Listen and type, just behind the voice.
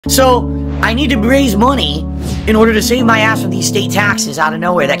So I need to raise money in order to save my ass from these state taxes out of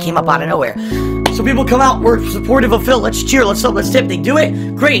nowhere that came up out of nowhere. So people come out, we're supportive of Phil, let's cheer, let's tip. They do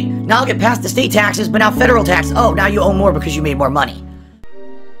it, great. Now I'll get past the state taxes, but now federal tax. Oh, now you owe more because you made more money.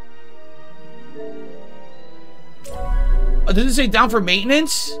 Does it say down for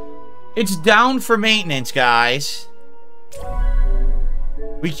maintenance? It's down for maintenance, guys.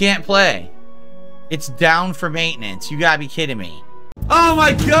 We can't play. It's down for maintenance. You gotta be kidding me. Oh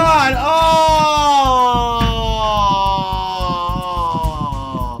my god! Oh!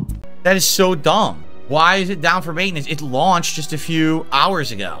 That is so dumb. Why is it down for maintenance? It launched just a few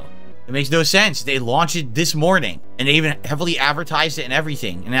hours ago. It makes no sense. They launched it this morning, and they even heavily advertised it and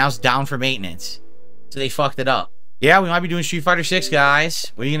everything, and now it's down for maintenance. So they fucked it up. Yeah, we might be doing Street Fighter 6,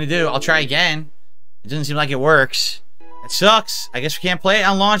 guys. What are you gonna do? I'll try again. It doesn't seem like it works. It sucks. I guess we can't play it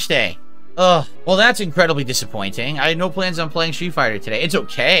on launch day. Ugh. Well, that's incredibly disappointing. I had no plans on playing Street Fighter today. It's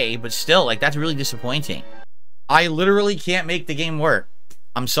okay, but still, like, that's really disappointing. I literally can't make the game work.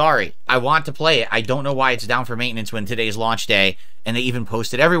 I'm sorry. I want to play it. I don't know why it's down for maintenance when today's launch day, and they even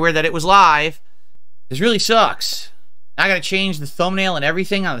posted everywhere that it was live. This really sucks. I gotta change the thumbnail and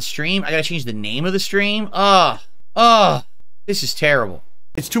everything on the stream. I gotta change the name of the stream. Ugh. Ugh. This is terrible.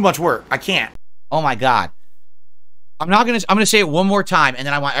 It's too much work. I can't. Oh my god. I'm gonna say it one more time, and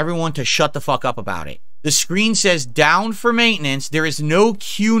then I want everyone to shut the fuck up about it. The screen says down for maintenance. There is no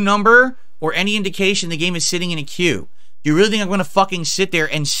queue number or any indication the game is sitting in a queue. Do you really think I'm gonna fucking sit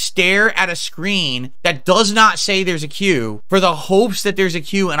there and stare at a screen that does not say there's a queue for the hopes that there's a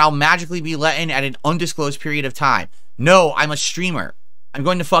queue and I'll magically be let in at an undisclosed period of time? No, I'm a streamer. I'm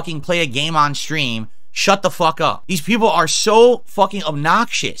going to fucking play a game on stream. Shut the fuck up. These people are so fucking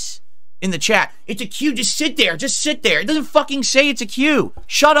obnoxious in the chat. It's a queue. Just sit there. Just sit there. It doesn't fucking say it's a queue.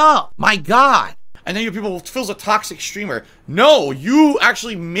 Shut up. My god. And then you people, Phil's a toxic streamer. No, you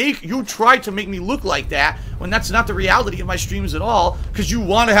actually you try to make me look like that when that's not the reality of my streams at all, because you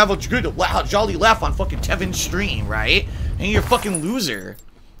want to have a good, jolly laugh on fucking Tevin's stream, right? And you're a fucking loser.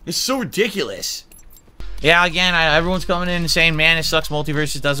 It's so ridiculous. Yeah, again, everyone's coming in and saying, man, it sucks,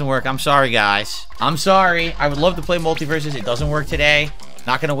 Multiversus doesn't work. I'm sorry, guys. I'm sorry. I would love to play Multiversus. It doesn't work today.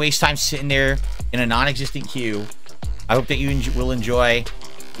 Not going to waste time sitting there in a non-existent queue. I hope that you will enjoy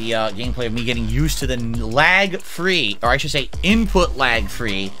the gameplay of me getting used to the lag-free, or I should say input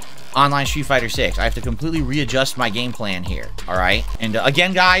lag-free, online Street Fighter 6. I have to completely readjust my game plan here, all right? And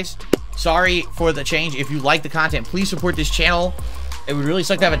again, guys, sorry for the change. If you like the content, please support this channel. It would really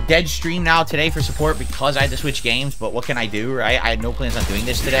suck to have a dead stream now today for support because I had to switch games, but what can I do, right? I had no plans on doing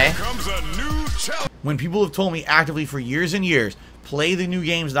this today. When people have told me actively for years and years, play the new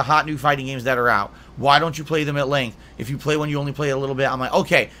games, the hot new fighting games that are out. Why don't you play them at length? If you play one, you only play a little bit. I'm like,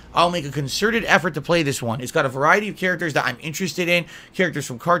 okay, I'll make a concerted effort to play this one. It's got a variety of characters that I'm interested in. Characters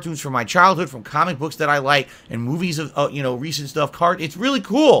from cartoons from my childhood, from comic books that I like, and movies of, you know, recent stuff. It's really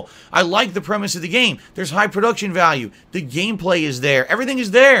cool. I like the premise of the game. There's high production value. The gameplay is there. Everything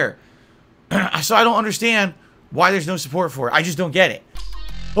is there. So I don't understand why there's no support for it. I just don't get it.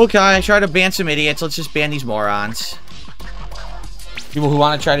 Okay, I try to ban some idiots. Let's just ban these morons. People who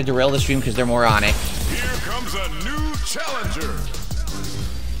want to try to derail the stream because they're moronic. Here comes a new challenger.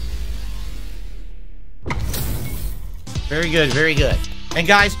 Very good, very good. And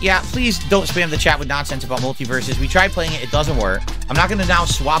guys, yeah, please don't spam the chat with nonsense about Multiversus. We tried playing it, it doesn't work. I'm not going to now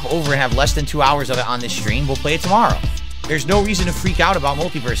swap over and have less than 2 hours of it on this stream. We'll play it tomorrow. There's no reason to freak out about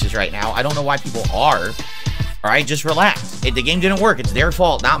Multiversus right now. I don't know why people are. All right, just relax. The game didn't work. It's their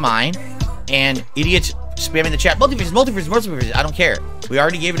fault, not mine. And idiots spamming the chat. Multiversus. I don't care. We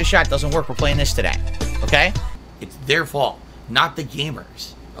already gave it a shot. Doesn't work. We're playing this today. Okay? It's their fault, not the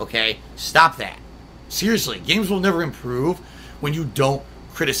gamers. Okay? Stop that. Seriously, games will never improve when you don't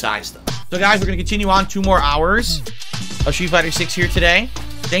criticize them. So guys, we're going to continue on 2 more hours of Street Fighter 6 here today.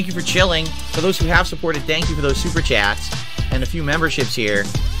 Thank you for chilling. For those who have supported, thank you for those super chats and a few memberships here.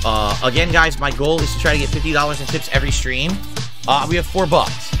 Again, guys, my goal is to try to get $50 in tips every stream. We have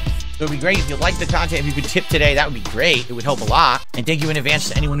 $4. So it would be great if you like the content. If you could tip today, that would be great. It would help a lot. And thank you in advance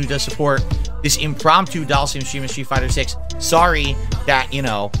to anyone who does support this impromptu Dalsim stream of Street Fighter 6. Sorry that, you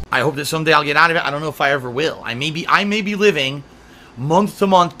know, I hope that someday I'll get out of it. I don't know if I ever will. I may be living month to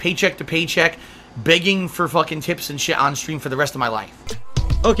month, paycheck to paycheck, begging for fucking tips and shit on stream for the rest of my life.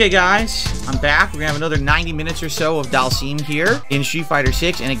 Okay, guys, I'm back. We're gonna have another 90 minutes or so of Dalsim here in Street Fighter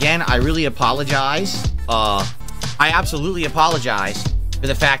 6. And again, I really apologize. I absolutely apologize for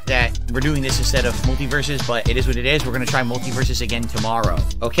the fact that we're doing this instead of Multiversus, but it is what it is. We're going to try Multiversus again tomorrow.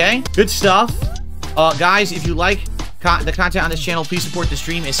 Okay? Good stuff. Guys, if you like the content on this channel, please support the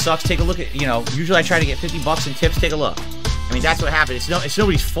stream. It sucks. Take a look at, you know, usually I try to get $50 in tips. Take a look. I mean, that's what happened. It's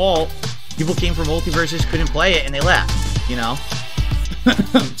nobody's fault. People came from Multiversus, couldn't play it, and they left, you know?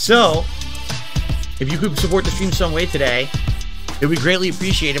 So, if you could support the stream some way today, it would be greatly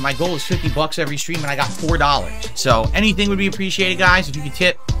appreciated. My goal is 50 bucks every stream, and I got $4. So, anything would be appreciated, guys. If you could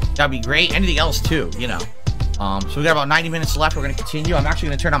tip, that'd be great. Anything else, too, you know? So we got about 90 minutes left. We're going to continue. I'm actually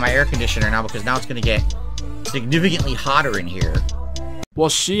going to turn on my air conditioner now because now it's going to get significantly hotter in here. 我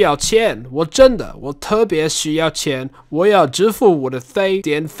需要钱，我真的，我特别需要钱，我要支付我的费、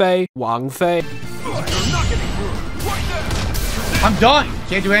电费、网费。 I'm done.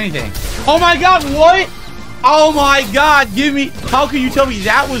 Can't do anything. Oh my god, what? Oh my god, give me... How can you tell me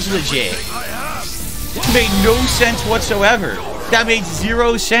that was legit? It made no sense whatsoever. That made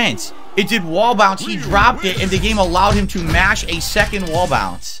 0 sense. It did wall bounce, he dropped it, and the game allowed him to mash a second wall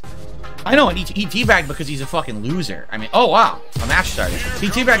bounce. I know, and he teabagged because he's a fucking loser. I mean, oh wow, a match started. He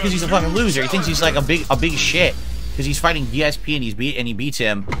teabagged because he's a fucking loser. He thinks he's like a big shit because he's fighting DSP and he beats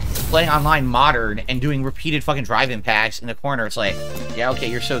him, playing online modern and doing repeated fucking drive impacts in the corner. It's like, yeah, okay,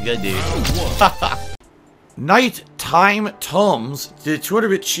 you're so good, dude. Nighttime Tums did a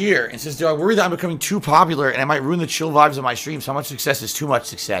 200-bit cheer and says, do I worry that I'm becoming too popular and I might ruin the chill vibes of my streams? How much success is too much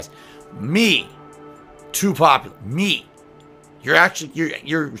success? Me, too popular. Me.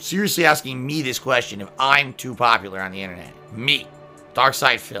 You're seriously asking me this question if I'm too popular on the internet. Me. Dark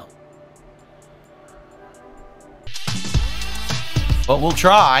Side Phil. But we'll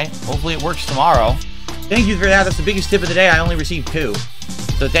try. Hopefully it works tomorrow. Thank you for that. That's the biggest tip of the day. I only received 2.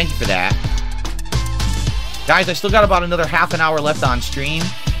 So thank you for that. Guys, I still got about another half an hour left on stream.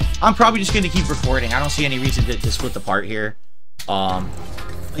 I'm probably just going to keep recording. I don't see any reason to split the part here.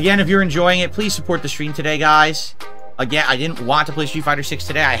 Again, if you're enjoying it, please support the stream today, guys. Again, I didn't want to play Street Fighter 6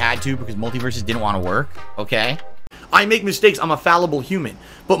 today. I had to because Multiversus didn't want to work, okay? I make mistakes. I'm a fallible human.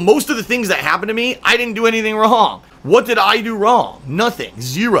 But most of the things that happened to me, I didn't do anything wrong. What did I do wrong? Nothing.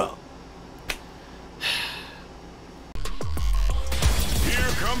 0. Here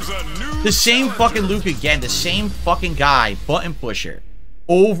comes a new The same fucking Luke again. The same fucking guy. Button pusher.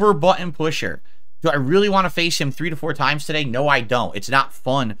 Over button pusher. Do I really want to face him 3 to 4 times today? No, I don't. It's not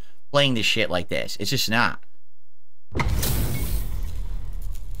fun playing this shit like this. It's just not.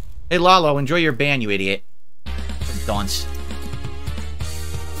 Hey, Lalo, enjoy your ban, you idiot. Dunce.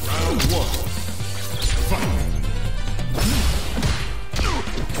 Round 1. Fight.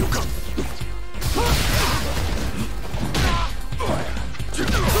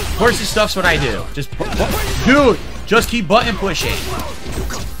 Of course, this stuff's what I do. Just, dude, just keep button pushing.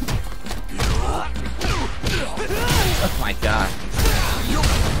 Oh my god.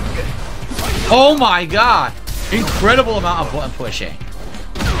 Oh my god. Incredible amount of button pushing.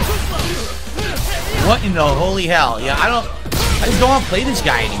 What in the holy hell? Yeah, I just don't want to play this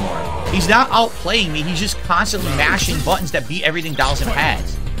guy anymore. He's not outplaying me. He's just constantly mashing buttons that beat everything Dawson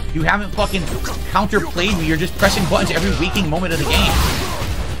has. You haven't fucking counterplayed me. You're just pressing buttons every waking moment of the game.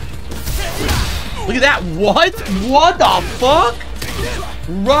 Look at that. What? What the fuck?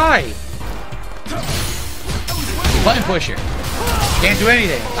 Right. Button pusher. Can't do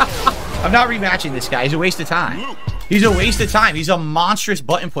anything. I'm not rematching this guy. He's a waste of time. He's a waste of time. He's a monstrous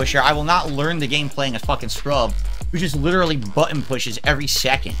button pusher. I will not learn the game playing a fucking scrub who just literally button pushes every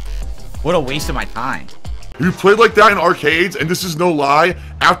second. What a waste of my time. If you played like that in arcades, and this is no lie,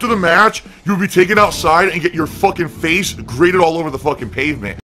 after the match, you would be taken outside and get your fucking face grated all over the fucking pavement.